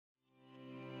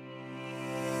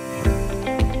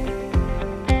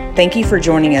Thank you for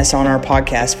joining us on our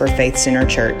podcast for Faith Center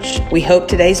Church. We hope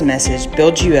today's message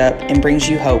builds you up and brings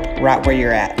you hope right where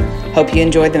you're at. Hope you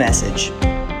enjoyed the message.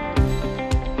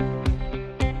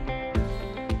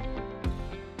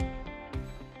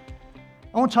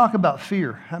 I want to talk about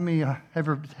fear. How many of you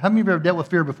have ever dealt with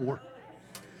fear before?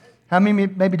 How many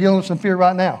may be dealing with some fear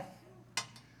right now?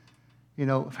 You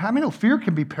know, how many know fear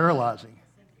can be paralyzing?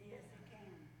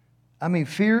 I mean,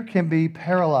 fear can be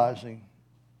paralyzing.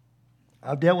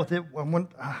 I've dealt with it it was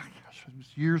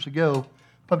years ago,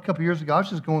 probably a couple years ago. I was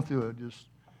just going through it,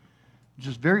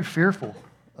 just very fearful.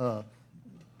 I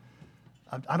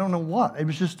don't know what. It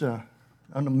was just a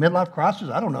midlife crisis.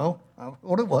 I don't know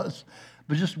what it was,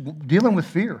 but just dealing with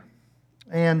fear.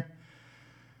 And,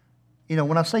 you know,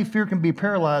 when I say fear can be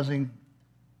paralyzing,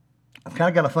 I've kind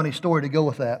of got a funny story to go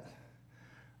with that.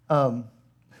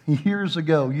 Years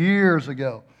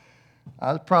ago,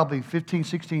 probably 15,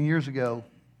 16 years ago,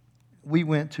 we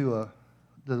went to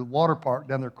the water park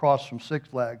down there across from Six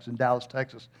Flags in Dallas,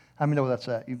 Texas. How many know where that's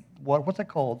at? What's that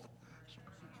called?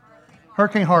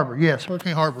 Hurricane Harbor. Yes,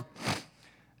 Hurricane Harbor.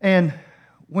 And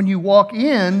when you walk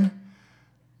in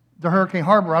the Hurricane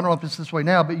Harbor, I don't know if it's this way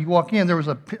now, but you walk in, there was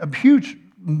a huge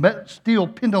steel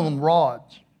pendulum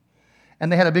rods,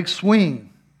 and they had a big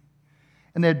swing.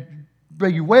 And they'd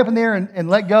bring you way up in there and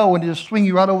let go and just swing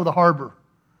you right over the harbor.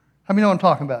 How many know what I'm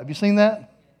talking about? Have you seen that?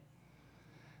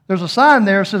 There's a sign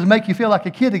there that says, make you feel like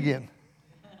a kid again.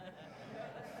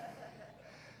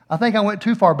 I think I went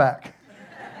too far back.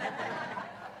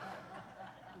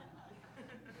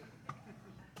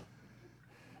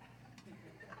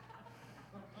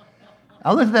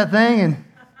 I looked at that thing, and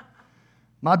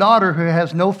my daughter, who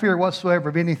has no fear whatsoever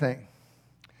of anything,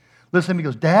 listens to me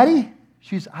and goes, Daddy?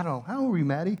 I don't know, how old are you,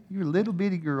 Maddie? You're a little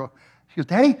bitty girl. She goes,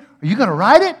 Daddy, are you going to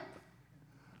ride it?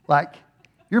 Like,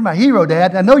 you're my hero,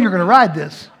 Dad. I know you're going to ride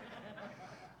this.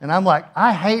 And I'm like,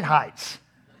 I hate heights.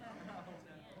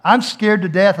 I'm scared to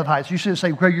death of heights. You shouldn't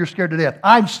say, well, you're scared to death.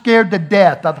 I'm scared to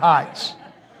death of heights.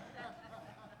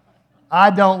 I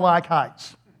don't like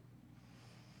heights.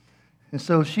 And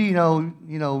so she, you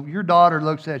know, your daughter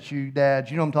looks at you, Dad,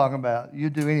 you know what I'm talking about.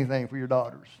 You'd do anything for your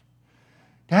daughters.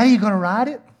 Daddy, you going to ride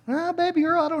it? Oh, baby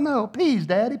girl, I don't know. Peas,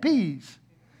 Daddy, peas.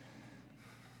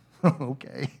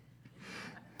 Okay.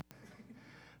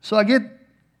 So I get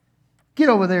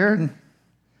over there, and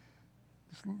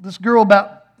this girl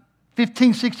about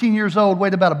 15, 16 years old,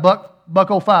 weighed about a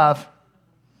buck 05,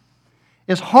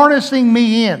 is harnessing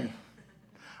me in.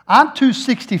 I'm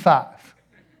 265.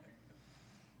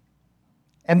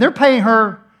 And they're paying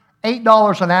her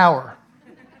 $8 an hour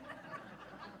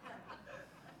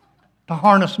to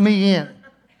harness me in.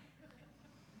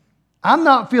 I'm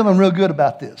not feeling real good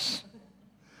about this.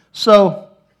 So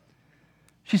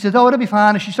she says, oh, it'll be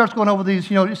fine. And she starts going over these,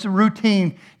 it's a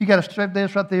routine. You got to strap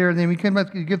this right there. And then you come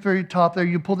back, you get to the very top there,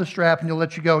 you pull the strap, and you'll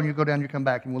let you go, and you go down, you come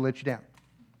back, and we'll let you down.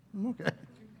 Okay.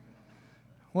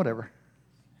 Whatever.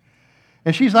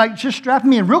 And she's like, just strap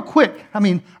me in real quick. I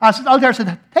looked at her and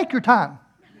said, take your time.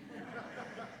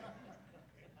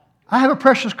 I have a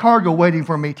precious cargo waiting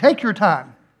for me. Take your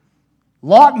time.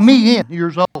 Lock me in,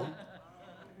 years old.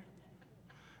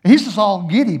 And he's just all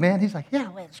giddy, man. He's like, yeah,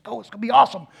 let's go. It's going to be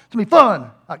awesome. It's going to be fun.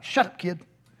 I'm like, shut up, kid.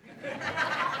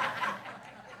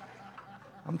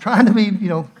 I'm trying to be,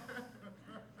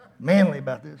 manly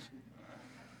about this.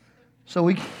 So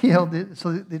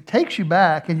so it takes you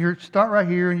back, and you start right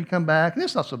here, and you come back, and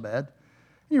it's not so bad.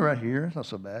 And you're right here, it's not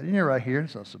so bad. And you're right here,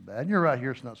 it's not so bad. And you're right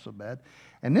here, it's not so bad.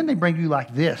 And then they bring you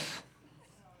like this.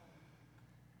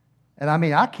 And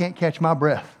I can't catch my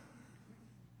breath.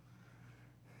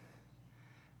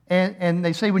 And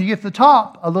they say when you get to the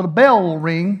top, a little bell will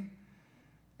ring,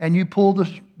 and you pull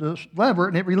the lever,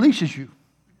 and it releases you.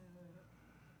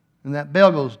 And that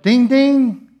bell goes ding,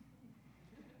 ding.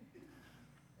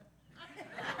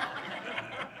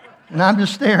 And I'm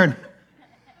just staring.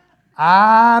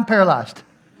 I'm paralyzed.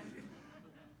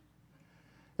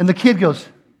 And the kid goes,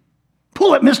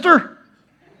 pull it, mister.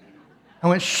 I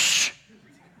went, shh.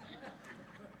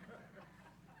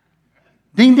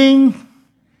 Ding, ding.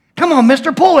 Come on,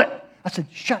 mister, pull it. I said,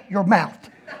 shut your mouth.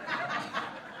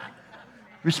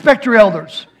 Respect your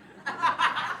elders.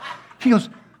 She goes,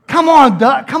 come on,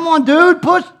 dude,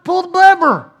 pull the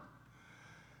lever.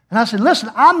 And I said, listen,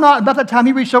 I'm not. About that time,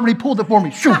 he reached over and he pulled it for me.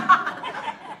 Shoo.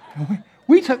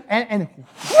 We took, and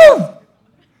whew.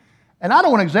 And I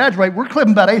don't want to exaggerate, we're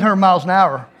clipping about 800 miles an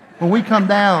hour when we come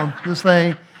down this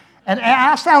thing. And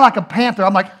I sound like a panther.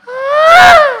 I'm like,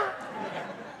 ah!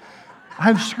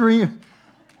 I'm screaming.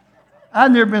 I've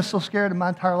never been so scared in my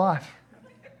entire life.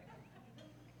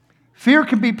 Fear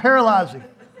can be paralyzing.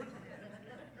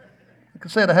 Like I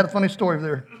said, I had a funny story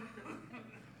there.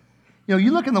 You know,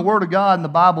 you look in the Word of God in the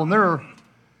Bible, and there are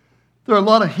a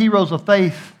lot of heroes of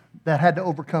faith that had to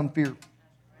overcome fear.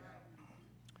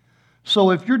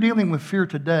 So if you're dealing with fear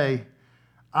today,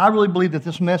 I really believe that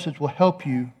this message will help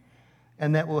you,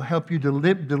 and that will help you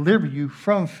deliver you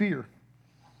from fear.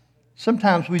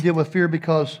 Sometimes we deal with fear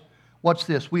because, watch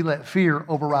this, we let fear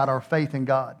override our faith in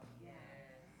God.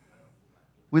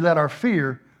 We let our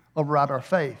fear override our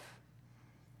faith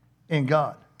in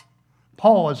God.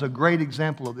 Paul is a great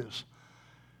example of this.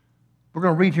 We're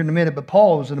going to read here in a minute, but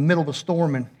Paul was in the middle of a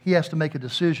storm, and he has to make a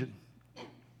decision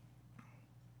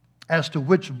as to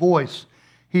which voice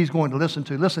he's going to listen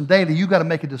to. Listen, daily, you've got to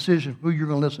make a decision who you're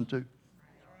going to listen to.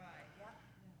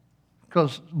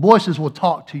 Because voices will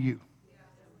talk to you.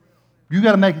 You've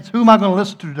got to make it, who am I going to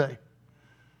listen to today?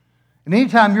 And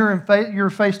anytime you're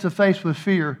face to face with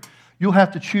fear, you'll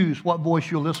have to choose what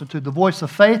voice you'll listen to, the voice of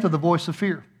faith or the voice of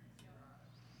fear.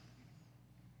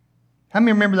 How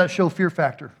many remember that show Fear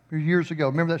Factor years ago?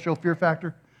 Remember that show Fear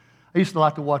Factor? I used to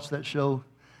like to watch that show.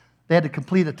 They had to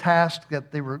complete a task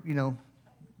that they were,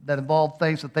 that involved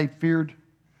things that they feared.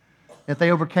 If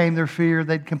they overcame their fear,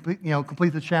 they'd complete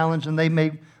the challenge, and they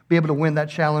may be able to win that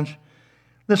challenge.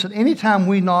 Listen, anytime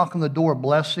we knock on the door of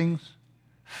blessings,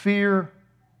 fear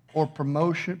or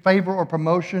promotion, favor or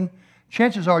promotion,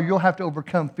 chances are you'll have to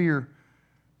overcome fear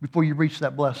before you reach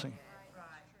that blessing.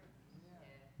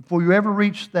 Before you ever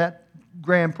reach that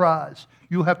grand prize,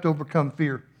 you'll have to overcome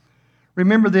fear.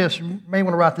 Remember this, you may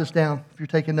want to write this down if you're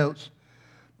taking notes.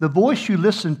 The voice you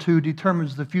listen to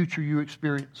determines the future you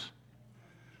experience.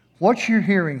 What you're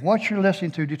hearing, what you're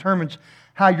listening to determines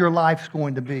how your life's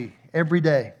going to be every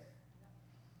day.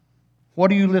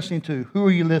 What are you listening to? Who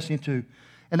are you listening to?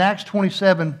 In Acts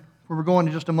 27, where we're going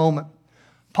in just a moment,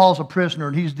 Paul's a prisoner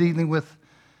and he's dealing with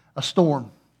a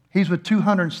storm. He's with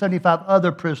 275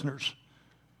 other prisoners.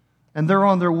 And they're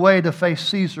on their way to face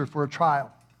Caesar for a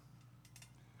trial.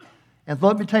 And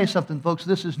let me tell you something, folks.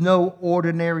 This is no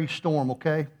ordinary storm,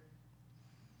 okay?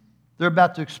 They're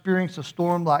about to experience a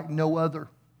storm like no other.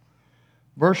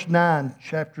 Verse 9,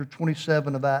 chapter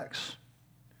 27 of Acts.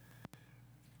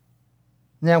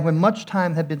 Now, when much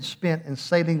time had been spent and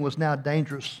sailing was now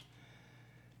dangerous,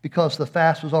 because the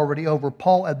fast was already over,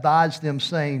 Paul advised them,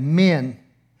 saying, "Men,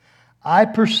 I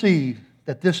perceive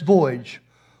that this voyage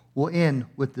will end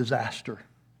with disaster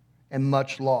and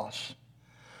much loss,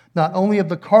 not only of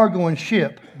the cargo and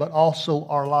ship, but also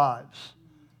our lives."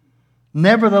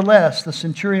 Nevertheless, the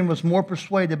centurion was more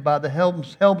persuaded by the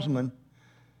helmsman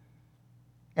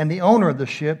and the owner of the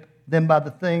ship than by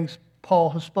the things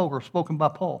Paul has spoken by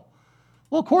Paul.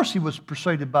 Well, of course he was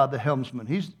persuaded by the helmsman.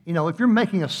 If you're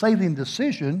making a sailing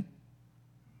decision,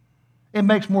 it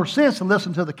makes more sense to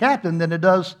listen to the captain than it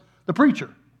does the preacher.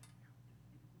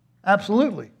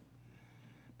 Absolutely.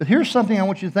 But here's something I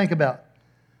want you to think about.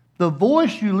 The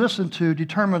voice you listen to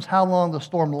determines how long the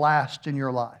storm lasts in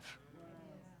your life.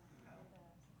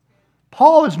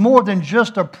 Paul is more than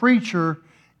just a preacher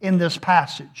in this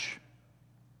passage.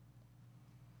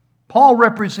 Paul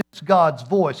represents God's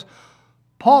voice.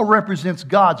 Paul represents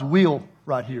God's will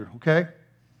right here, okay?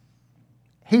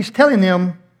 He's telling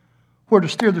them where to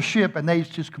steer the ship, and they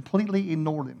just completely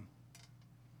ignored him.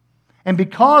 And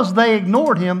because they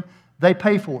ignored him, they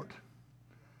pay for it.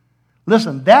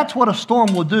 Listen, that's what a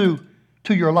storm will do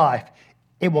to your life.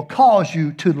 It will cause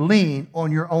you to lean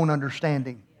on your own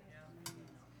understanding.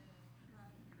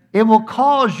 It will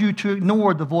cause you to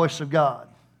ignore the voice of God.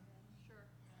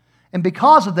 And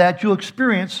because of that, you'll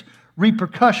experience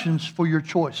repercussions for your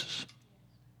choices.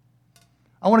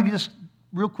 I want to just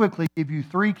real quickly give you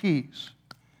 3 keys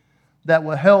that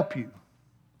will help you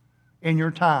in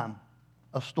your time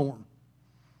of storm.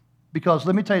 Because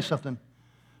let me tell you something,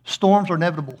 storms are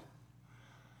inevitable.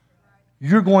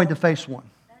 You're going to face one.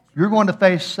 You're going to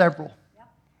face several.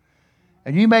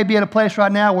 And you may be at a place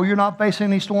right now where you're not facing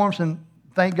any storms, and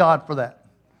thank God for that.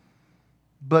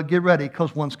 But get ready,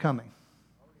 because one's coming.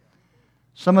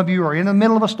 Some of you are in the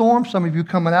middle of a storm. Some of you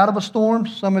coming out of a storm.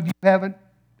 Some of you haven't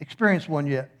experienced one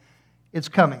yet. It's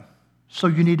coming. So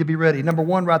you need to be ready. Number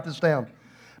 1, write this down.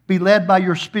 Be led by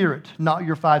your spirit, not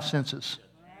your 5 senses.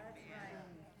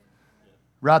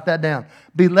 Write that down.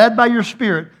 Be led by your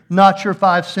spirit, not your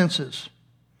 5 senses.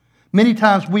 Many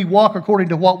times we walk according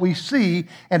to what we see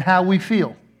and how we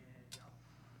feel.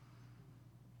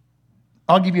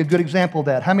 I'll give you a good example of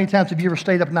that. How many times have you ever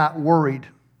stayed up at night worried,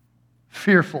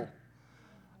 fearful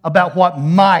about what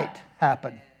might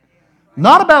happen?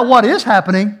 Not about what is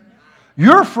happening.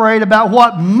 You're afraid about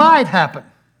what might happen.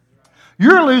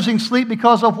 You're losing sleep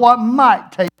because of what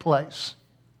might take place.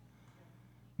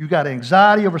 You got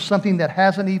anxiety over something that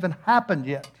hasn't even happened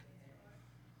yet.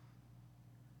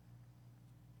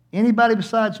 Anybody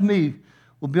besides me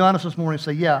will be honest this morning and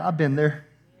say, yeah, I've been there.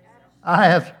 I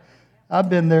have. I've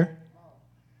been there.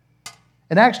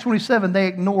 In Acts 27, they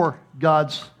ignore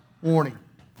God's warning.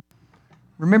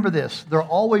 Remember this, there'll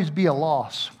always be a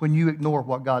loss when you ignore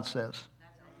what God says.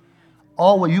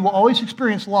 Always, you will always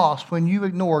experience loss when you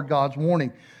ignore God's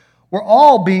warning. We're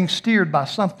all being steered by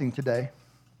something today.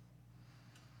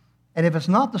 And if it's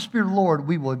not the Spirit of the Lord,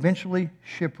 we will eventually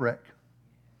shipwreck.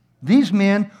 These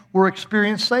men were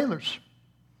experienced sailors.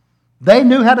 They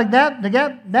knew how to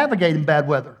navigate in bad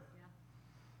weather.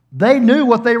 They knew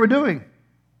what they were doing.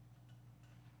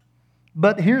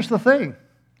 But here's the thing.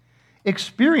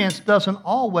 Experience doesn't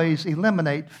always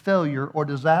eliminate failure or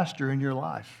disaster in your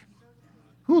life.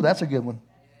 Ooh, that's a good one.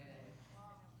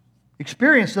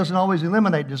 Experience doesn't always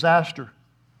eliminate disaster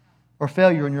or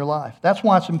failure in your life. That's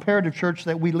why it's imperative, church,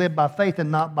 that we live by faith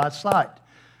and not by sight.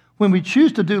 When we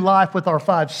choose to do life with our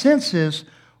five senses,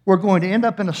 we're going to end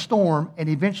up in a storm, and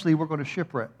eventually we're going to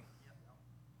shipwreck.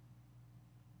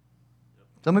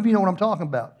 Some of you know what I'm talking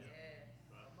about.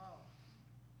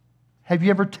 Have you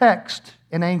ever texted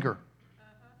in anger?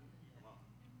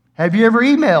 Have you ever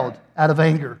emailed out of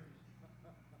anger?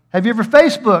 Have you ever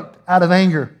Facebooked out of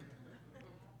anger?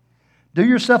 Do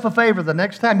yourself a favor. The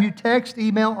next time you text,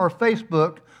 email, or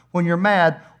Facebook when you're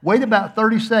mad, wait about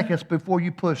 30 seconds before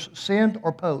you push send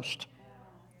or post.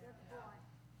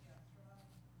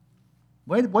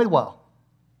 Wait a while.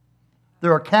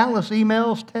 There are countless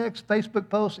emails, texts, Facebook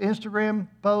posts, Instagram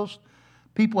posts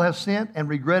people have sent and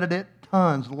regretted it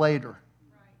tons later.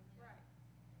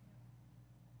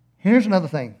 Here's another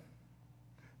thing.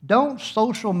 Don't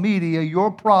social media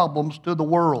your problems to the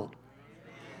world.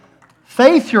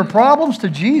 Faith your problems to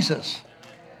Jesus.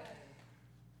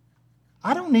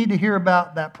 I don't need to hear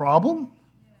about that problem.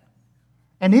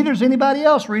 And neither does anybody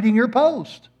else reading your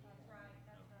post.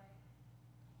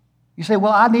 You say,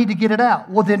 well, I need to get it out.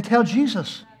 Well, then tell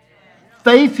Jesus.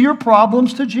 Faith your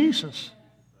problems to Jesus.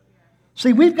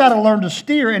 See, we've got to learn to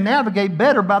steer and navigate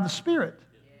better by the Spirit.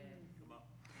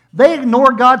 They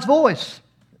ignore God's voice.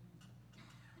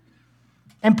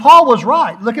 And Paul was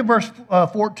right. Look at verse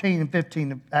 14 and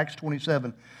 15 of Acts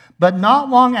 27. But not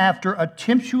long after, a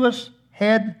tempestuous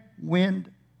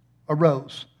headwind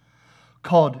arose,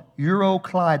 called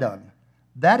Euroclydon.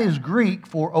 That is Greek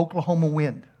for Oklahoma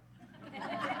wind.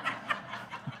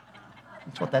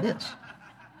 That's what that is,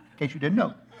 in case you didn't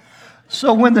know.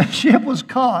 So when the ship was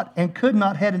caught and could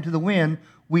not head into the wind,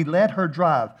 we let her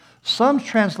drive. Some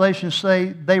translations say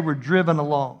they were driven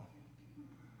along.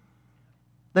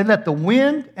 They let the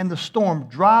wind and the storm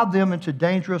drive them into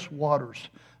dangerous waters.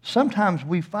 Sometimes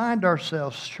we find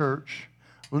ourselves, church,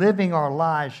 living our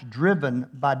lives driven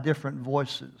by different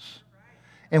voices.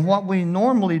 And what we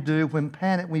normally do when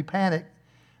we panic.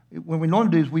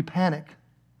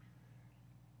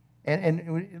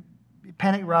 And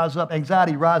panic rises up,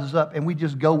 anxiety rises up, and we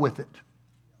just go with it.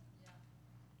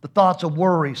 The thoughts of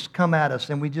worries come at us,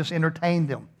 and we just entertain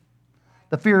them.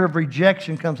 The fear of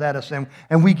rejection comes at us, and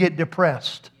we get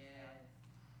depressed.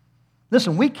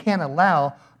 Listen, we can't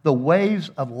allow the waves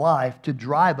of life to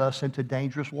drive us into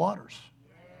dangerous waters.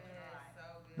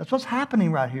 That's what's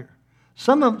happening right here.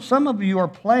 Some of you are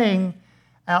playing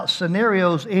out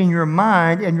scenarios in your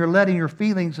mind, and you're letting your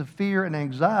feelings of fear and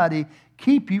anxiety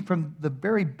keep you from the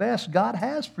very best God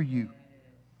has for you.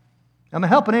 Am I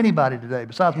helping anybody today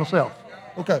besides myself?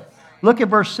 Okay. Look at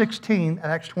verse 16,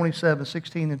 Acts 27,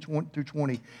 16 through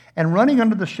 20. And running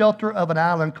under the shelter of an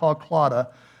island called Clauda,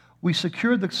 we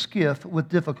secured the skiff with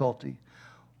difficulty.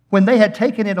 When they had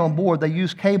taken it on board, they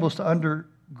used cables to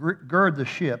undergird the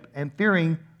ship, and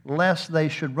fearing lest they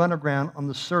should run aground on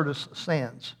the Syrtis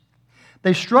sands,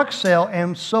 they struck sail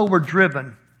and so were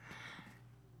driven.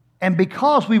 And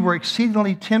because we were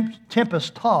exceedingly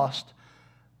tempest-tossed,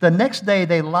 the next day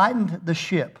they lightened the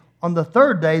ship. On the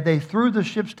third day, they threw the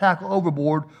ship's tackle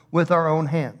overboard with our own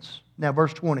hands. Now,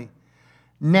 verse 20.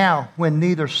 Now, when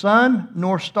neither sun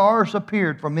nor stars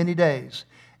appeared for many days,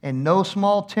 and no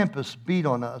small tempest beat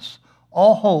on us,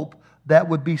 all hope that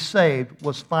would be saved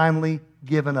was finally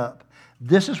given up.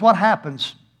 This is what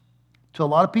happens to a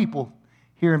lot of people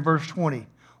here in verse 20.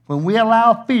 When we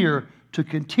allow fear to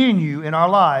continue in our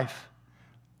life,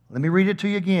 let me read it to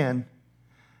you again.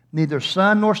 Neither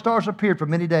sun nor stars appeared for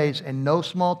many days, and no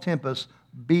small tempest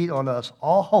beat on us.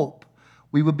 All hope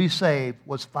we would be saved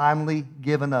was finally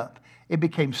given up. It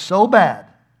became so bad,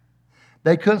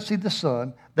 they couldn't see the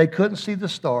sun, they couldn't see the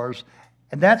stars,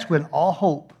 and that's when all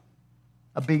hope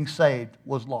of being saved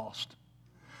was lost.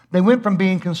 They went from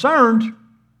being concerned, a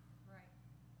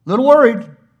little worried,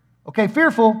 okay,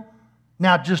 fearful,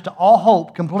 now just to all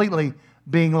hope completely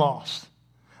being lost.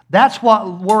 That's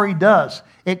what worry does.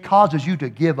 It causes you to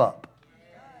give up.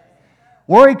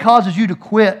 Worry causes you to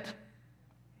quit.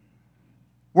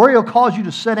 Worry will cause you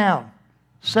to sit down,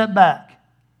 sit back,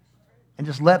 and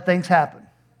just let things happen.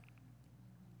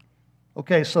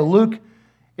 Okay, so Luke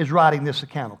is writing this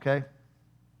account, okay?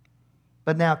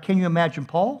 But now, can you imagine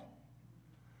Paul?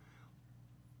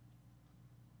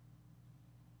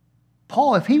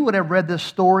 Paul, if he would have read this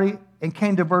story and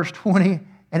came to verse 20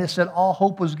 and it said all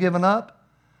hope was given up,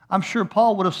 I'm sure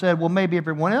Paul would have said, well, maybe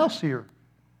everyone else here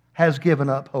has given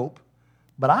up hope,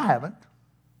 but I haven't.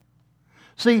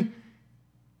 See,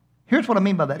 here's what I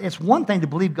mean by that. It's one thing to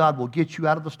believe God will get you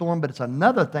out of the storm, but it's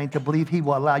another thing to believe He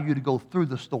will allow you to go through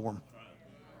the storm.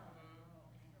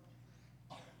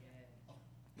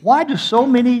 Why do so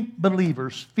many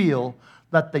believers feel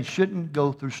that they shouldn't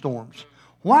go through storms?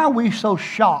 Why are we so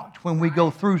shocked when we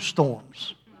go through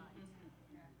storms?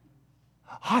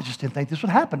 I just didn't think this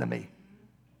would happen to me.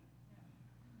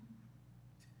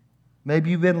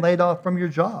 Maybe you've been laid off from your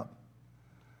job.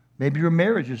 Maybe your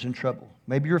marriage is in trouble.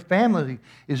 Maybe your family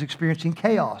is experiencing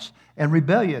chaos and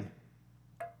rebellion.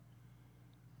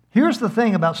 Here's the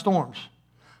thing about storms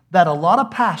that a lot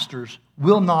of pastors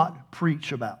will not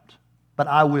preach about, but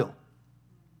I will.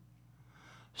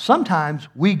 Sometimes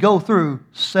we go through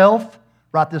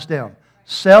write this down,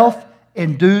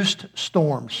 self-induced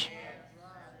storms.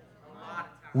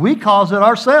 We cause it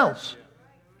ourselves.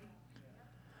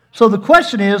 So the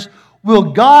question is,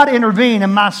 will God intervene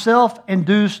in my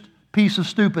self-induced piece of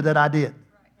stupid that I did?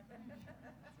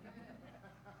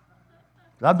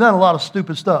 I've done a lot of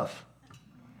stupid stuff.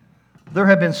 There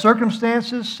have been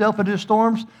circumstances, self-induced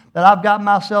storms, that I've gotten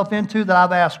myself into that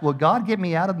I've asked, will God get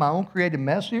me out of my own created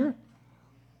mess here?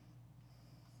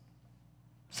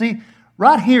 See,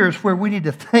 right here is where we need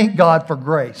to thank God for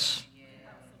grace.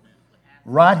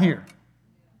 Right here.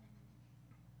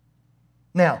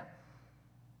 Now,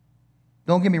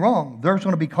 don't get me wrong, there's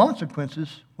going to be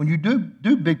consequences when you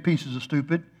do big pieces of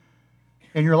stupid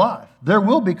in your life. There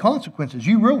will be consequences.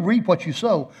 You will reap what you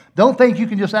sow. Don't think you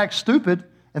can just act stupid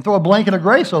and throw a blanket of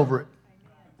grace over it.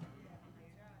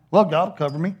 Well, God will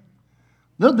cover me.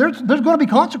 There's going to be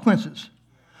consequences.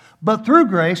 But through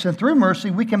grace and through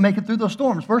mercy, we can make it through those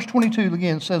storms. Verse 22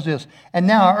 again says this, and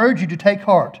now I urge you to take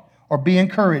heart or be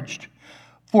encouraged,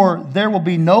 for there will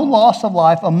be no loss of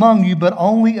life among you, but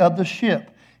only of the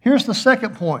ship. Here's the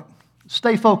second point.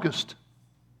 Stay focused.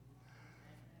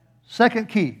 Second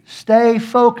key, stay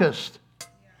focused.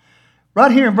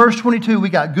 Right here in verse 22, we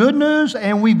got good news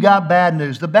and we've got bad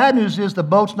news. The bad news is the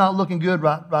boat's not looking good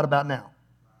right about now.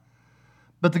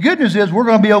 But the good news is we're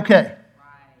going to be okay.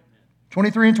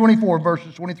 23 and 24,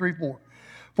 verses 23 and 4.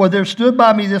 For there stood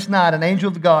by me this night an angel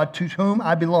of God to whom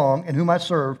I belong and whom I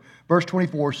serve, verse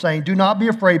 24, saying, do not be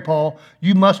afraid, Paul.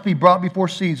 You must be brought before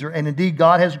Caesar, and indeed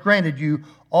God has granted you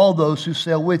all those who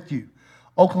sail with you.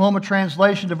 Oklahoma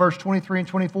translation to verse 23 and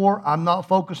 24, I'm not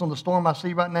focused on the storm I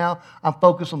see right now. I'm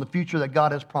focused on the future that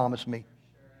God has promised me.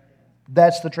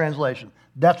 That's the translation.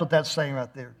 That's what that's saying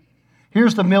right there.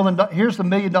 Here's the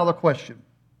million-dollar question.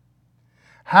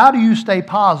 How do you stay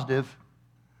positive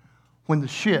when the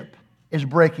ship is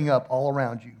breaking up all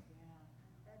around you?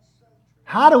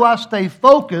 How do I stay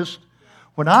focused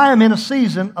when I am in a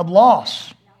season of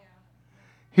loss?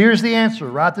 Here's the answer.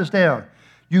 Write this down.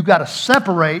 You've got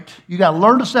to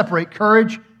learn to separate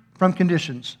courage from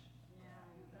conditions.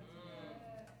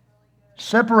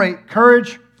 Separate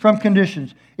courage from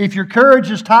conditions. If your courage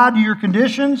is tied to your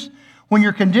conditions, when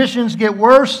your conditions get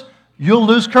worse, you'll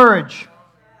lose courage.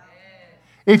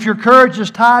 If your courage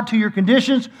is tied to your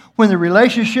conditions, when the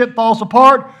relationship falls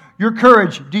apart, your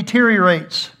courage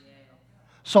deteriorates.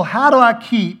 So how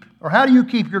do you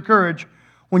keep your courage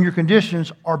when your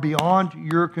conditions are beyond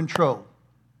your control?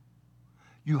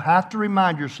 You have to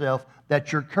remind yourself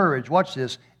that your courage, watch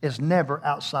this, is never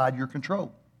outside your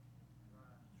control.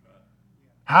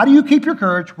 How do you keep your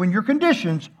courage when your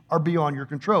conditions are beyond your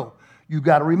control? You've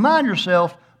got to remind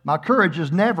yourself, my courage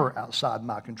is never outside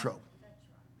my control.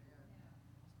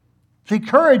 See,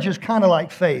 courage is kind of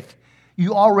like faith.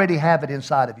 You already have it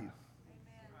inside of you.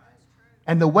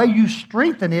 And the way you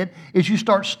strengthen it is you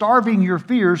start starving your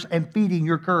fears and feeding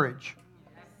your courage.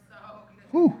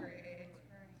 Whew.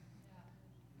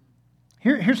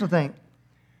 Here's the thing.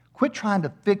 Quit trying to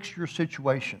fix your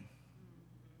situation.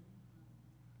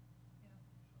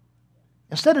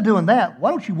 Instead of doing that, why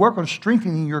don't you work on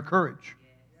strengthening your courage?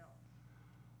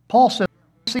 Paul said,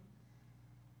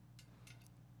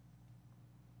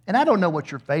 and I don't know what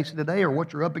you're facing today or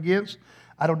what you're up against.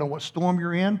 I don't know what storm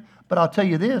you're in, but I'll tell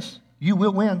you this, you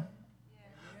will win.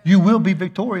 You will be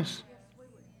victorious.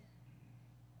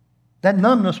 That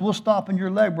numbness will stop in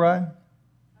your leg, Brian.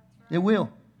 It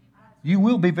will. You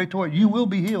will be victorious. You will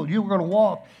be healed. You're going to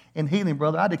walk in healing,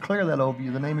 brother. I declare that over you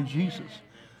in the name of Jesus.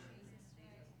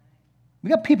 We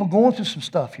got people going through some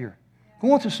stuff here,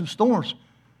 going through some storms.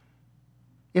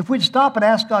 If we'd stop and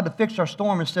ask God to fix our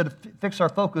storm instead of fix our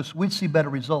focus, we'd see better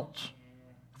results.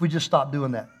 If we just stop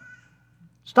doing that.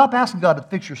 Stop asking God to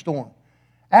fix your storm.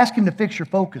 Ask Him to fix your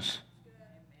focus.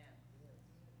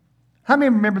 How many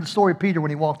remember the story of Peter when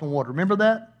he walked on water? Remember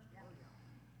that?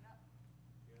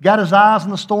 Got his eyes on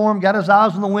the storm, got his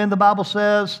eyes on the wind, the Bible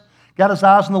says. Got his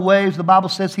eyes on the waves, the Bible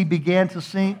says he began to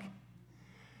sink.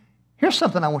 Here's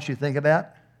something I want you to think about.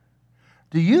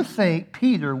 Do you think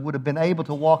Peter would have been able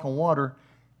to walk on water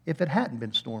if it hadn't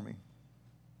been stormy?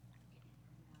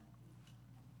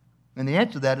 And the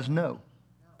answer to that is no.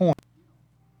 Point.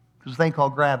 There's a thing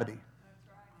called gravity.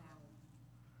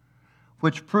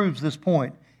 Which proves this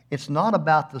point. It's not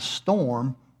about the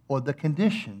storm or the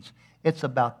conditions. It's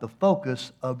about the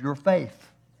focus of your faith.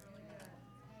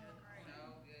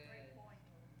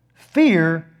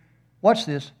 Fear, watch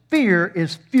this, fear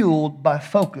is fueled by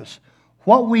focus.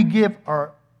 What we give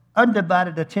our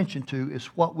undivided attention to is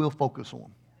what we'll focus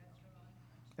on.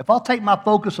 If I'll take my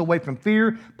focus away from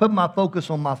fear, put my focus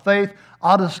on my faith,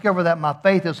 I'll discover that my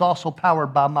faith is also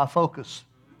powered by my focus.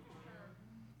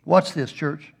 Watch this,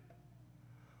 church.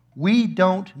 We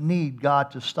don't need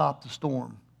God to stop the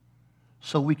storm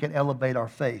so we can elevate our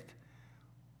faith.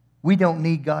 We don't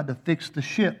need God to fix the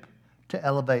ship to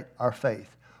elevate our faith.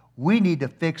 We need to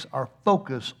fix our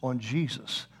focus on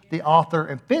Jesus, the author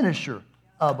and finisher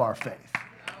of our faith.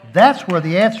 That's where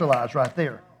the answer lies right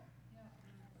there.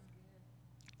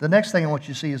 The next thing I want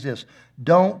you to see is this.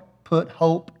 Don't put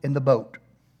hope in the boat.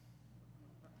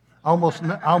 I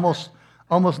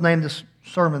almost named this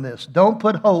sermon this. Don't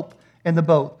put hope in the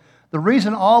boat. The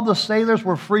reason all the sailors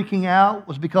were freaking out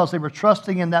was because they were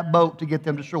trusting in that boat to get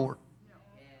them to shore.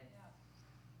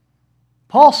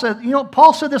 Paul said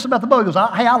this about the boat. He goes,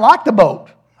 hey, I like the boat.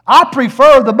 I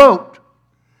prefer the boat.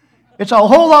 It's a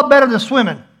whole lot better than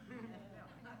swimming.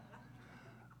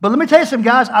 But let me tell you something,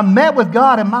 guys. I met with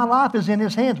God and my life is in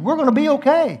His hands. We're going to be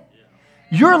okay.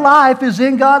 Your life is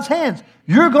in God's hands.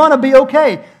 You're going to be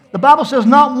okay. The Bible says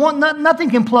nothing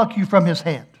can pluck you from His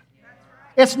hand.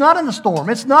 It's not in the storm.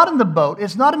 It's not in the boat.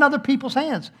 It's not in other people's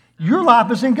hands. Your life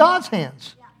is in God's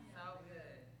hands.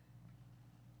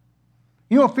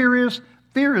 You know what fear is?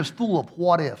 Fear is full of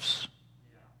what ifs.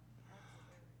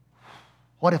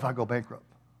 What if I go bankrupt?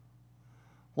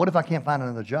 What if I can't find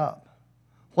another job?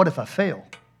 What if I fail?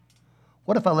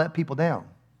 What if I let people down?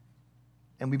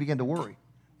 And we begin to worry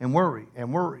and worry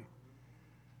and worry.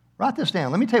 Write this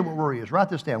down. Let me tell you what worry is. Write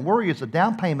this down. Worry is a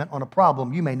down payment on a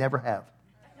problem you may never have.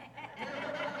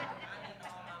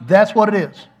 That's what it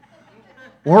is.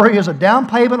 Worry is a down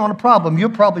payment on a problem you'll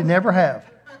probably never have.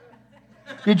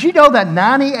 Did you know that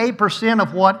 98%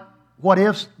 of what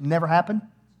ifs never happen?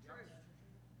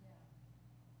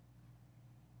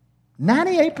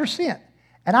 98%.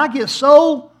 And I get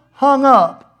so hung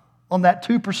up on that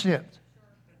 2%.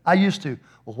 I used to.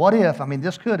 Well, what if? I mean,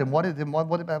 this could, and what if? And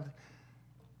what about?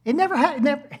 It's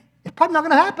probably not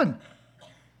going to happen.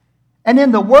 And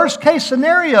in the worst case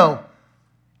scenario,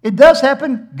 it does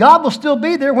happen. God will still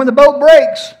be there when the boat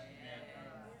breaks.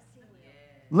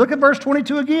 Look at verse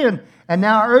 22 again. And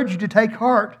now I urge you to take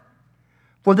heart,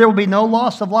 for there will be no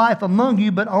loss of life among you,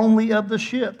 but only of the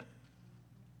ship.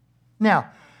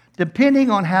 Now, depending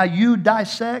on how you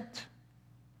dissect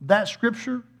that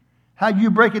scripture, how you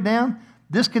break it down,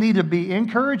 this can either be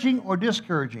encouraging or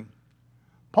discouraging.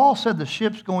 Paul said the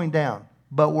ship's going down,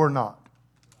 but we're not.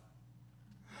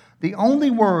 The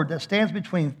only word that stands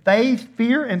between faith,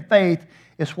 fear, and faith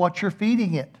is what you're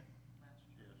feeding it.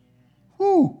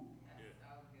 Whew.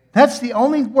 That's the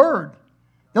only word.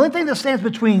 The only thing that stands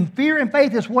between fear and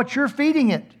faith is what you're feeding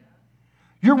it.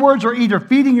 Your words are either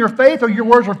feeding your faith or your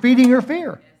words are feeding your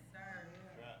fear.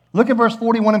 Look at verse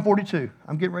 41 and 42.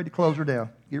 I'm getting ready to close her down.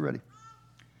 Get ready.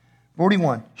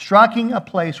 41. Striking a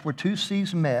place where two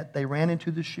seas met, they ran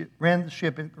the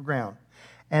ship aground.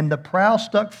 And the prow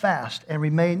stuck fast and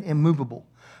remained immovable.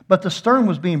 But the stern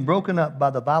was being broken up by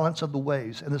the violence of the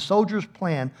waves, and the soldiers'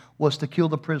 plan was to kill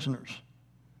the prisoners.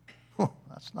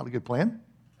 That's not a good plan.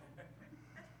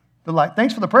 They're like,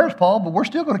 thanks for the prayers, Paul, but we're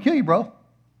still going to kill you, bro.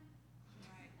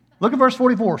 Look at verse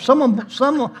 44. Some on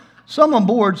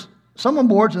boards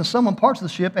and some on parts of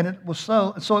the ship, and it was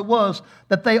so it was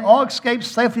that they all escaped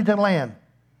safely to land.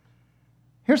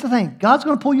 Here's the thing. God's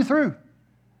going to pull you through.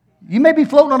 You may be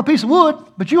floating on a piece of wood,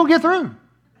 but you'll get through.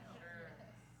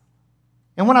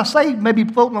 And when I say maybe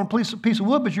floating on a piece of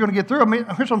wood, but you're going to get through, I mean,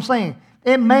 here's what I'm saying.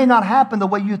 It may not happen the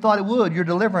way you thought it would, your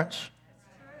deliverance.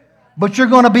 But you're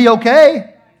going to be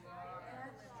okay.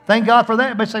 Thank God for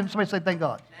that. Somebody say thank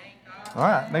God. All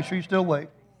right, make sure you still wait.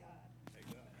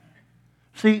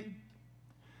 See,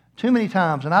 too many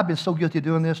times, and I've been so guilty of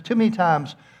doing this, too many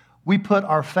times we put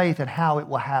our faith in how it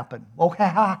will happen. Okay,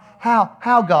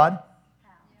 how God?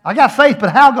 I got faith,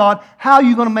 but how, God? How are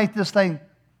you going to make this thing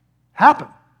happen?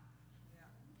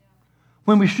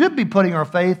 When we should be putting our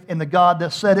faith in the God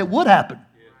that said it would happen.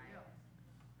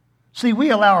 See, we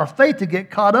allow our faith to get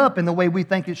caught up in the way we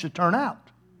think it should turn out.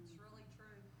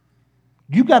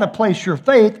 You've got to place your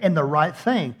faith in the right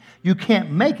thing. You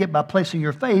can't make it by placing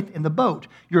your faith in the boat.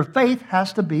 Your faith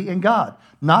has to be in God,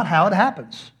 not how it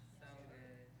happens.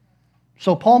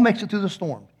 So Paul makes it through the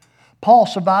storm. Paul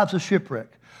survives a shipwreck.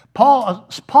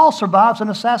 Paul survives an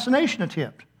assassination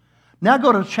attempt. Now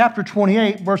go to chapter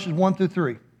 28, verses 1 through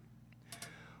 3.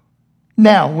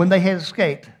 Now, when they had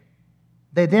escaped,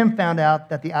 they then found out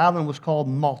that the island was called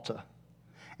Malta,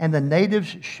 and the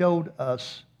natives showed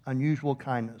us unusual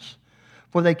kindness.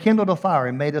 For they kindled a fire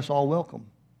and made us all welcome,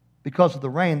 because of the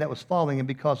rain that was falling and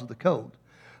because of the cold.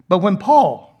 But when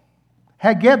Paul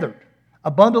had gathered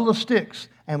a bundle of sticks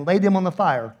and laid them on the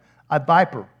fire, a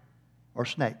viper or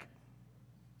snake,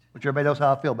 which everybody knows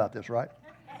how I feel about this, right?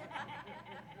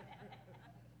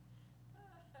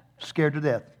 Scared to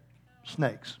death.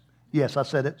 Snakes. Yes, I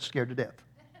said it, scared to death.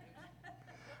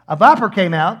 A viper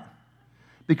came out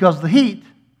because of the heat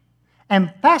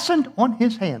and fastened on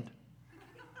his hand.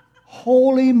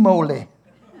 Holy moly.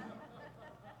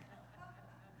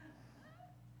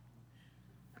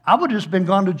 I would have just been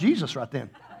gone to Jesus right then.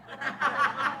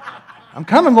 I'm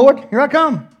coming, Lord. Here I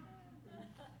come.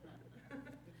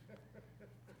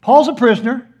 Paul's a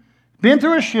prisoner, been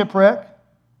through a shipwreck,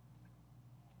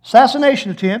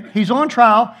 assassination attempt. He's on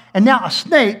trial, and now a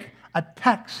snake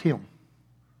attacks him.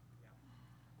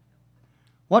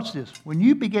 Watch this. When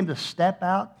you begin to step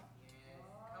out,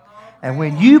 and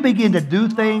when you begin to do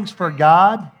things for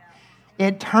God,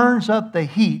 it turns up the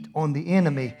heat on the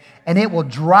enemy, and it will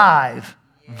drive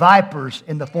vipers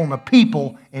in the form of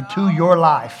people into your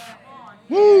life.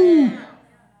 Woo.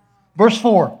 Verse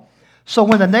 4. So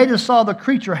when the natives saw the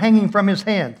creature hanging from his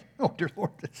hand, oh dear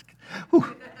Lord,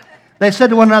 they said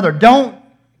to one another,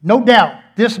 no doubt,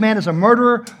 this man is a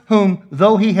murderer whom,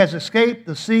 though he has escaped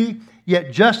the sea,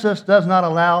 yet justice does not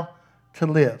allow to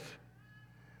live.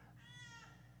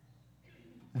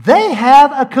 They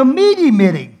have a committee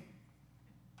meeting.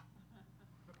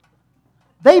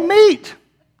 They meet.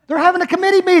 They're having a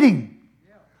committee meeting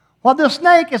while the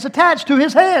snake is attached to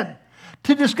his hand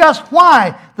to discuss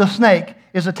why the snake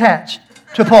is attached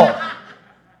to Paul.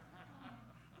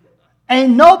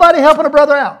 Ain't nobody helping a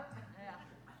brother out.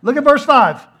 Look at verse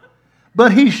 5.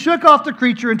 But he shook off the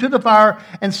creature into the fire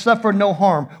and suffered no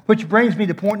harm. Which brings me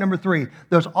to point number 3.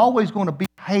 There's always going to be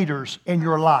haters in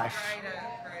your life.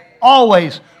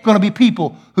 Always going to be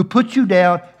people who put you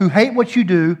down, who hate what you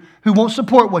do, who won't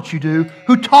support what you do,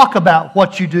 who talk about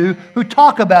what you do, who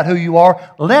talk about who you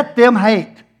are. Let them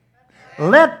hate.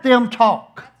 Let them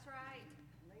talk.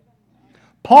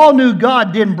 Paul knew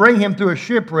God didn't bring him through a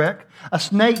shipwreck, a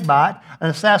snake bite,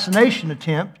 an assassination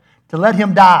attempt to let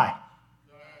him die.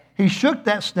 He shook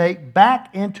that snake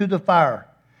back into the fire.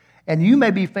 And you may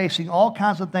be facing all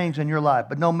kinds of things in your life,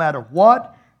 but no matter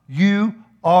what you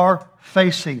are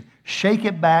facing, shake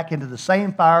it back into the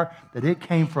same fire that it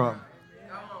came from.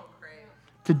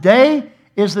 Today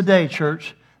is the day,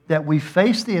 church, that we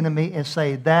face the enemy and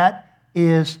say, that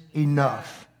is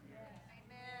enough.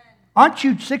 Aren't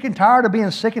you sick and tired of being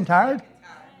sick and tired?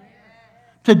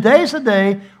 Today's the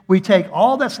day we take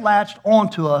all that's latched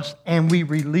onto us and we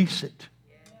release it.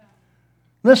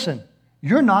 Listen,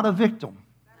 you're not a victim.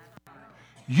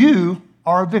 You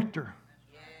are a victor.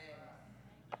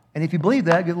 And if you believe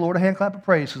that, give the Lord a hand clap of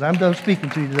praise, because I'm done speaking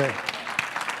to you today.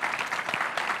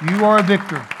 You are a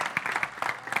victor.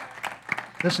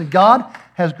 Listen, God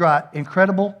has got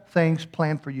incredible things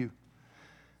planned for you.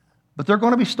 But there are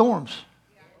going to be storms.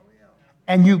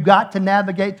 And you've got to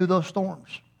navigate through those storms.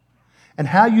 And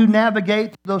how you navigate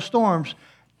through those storms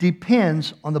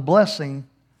depends on the blessing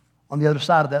on the other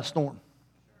side of that storm.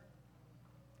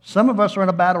 Some of us are in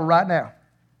a battle right now.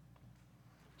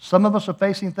 Some of us are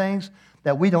facing things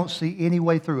that we don't see any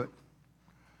way through it.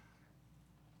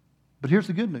 But here's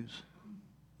the good news.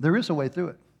 There is a way through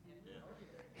it.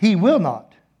 He will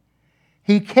not.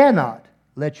 He cannot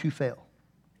let you fail.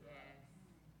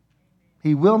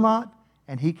 He will not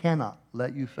and He cannot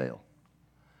let you fail.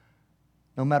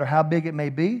 No matter how big it may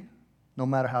be, no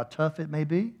matter how tough it may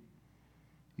be,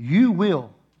 you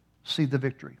will see the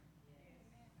victory.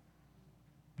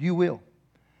 You will.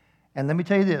 And let me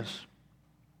tell you this.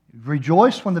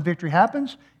 Rejoice when the victory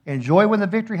happens. Enjoy when the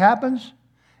victory happens.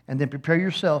 And then prepare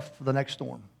yourself for the next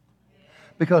storm.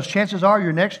 Because chances are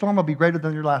your next storm will be greater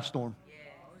than your last storm.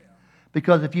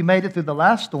 Because if you made it through the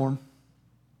last storm,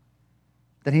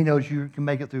 then He knows you can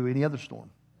make it through any other storm.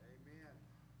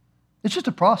 It's just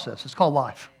a process. It's called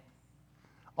life.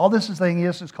 All this thing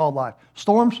is called life.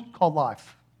 Storms, called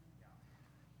life.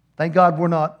 Thank God we're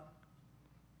not,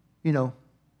 we're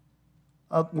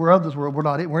of this world.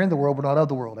 We're in the world, we're not of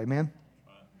the world. Amen?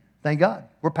 Thank God.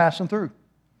 We're passing through.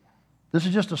 This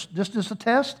is just a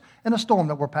test and a storm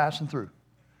that we're passing through.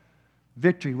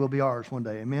 Victory will be ours one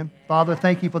day. Amen? Father,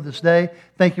 thank you for this day.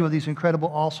 Thank you for these incredible,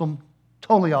 awesome,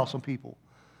 totally awesome people.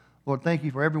 Lord, thank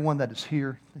you for everyone that is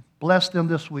here. Bless them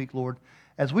this week, Lord.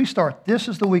 As we start, this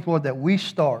is the week, Lord, that we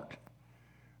start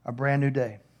a brand new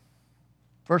day.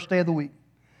 First day of the week.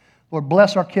 Lord,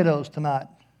 bless our kiddos tonight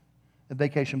at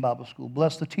Vacation Bible School.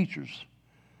 Bless the teachers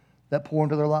that pour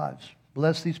into their lives.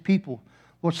 Bless these people.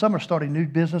 Lord, some are starting new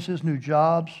businesses, new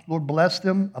jobs. Lord, bless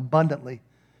them abundantly.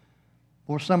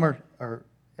 Lord, some are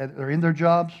in their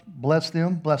jobs. Bless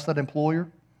them. Bless that employer.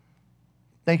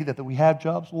 Thank you that we have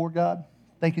jobs, Lord God.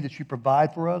 Thank you that you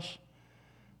provide for us.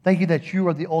 Thank you that you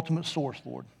are the ultimate source,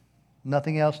 Lord.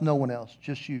 Nothing else, no one else,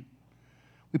 just you.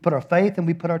 We put our faith and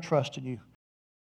we put our trust in you.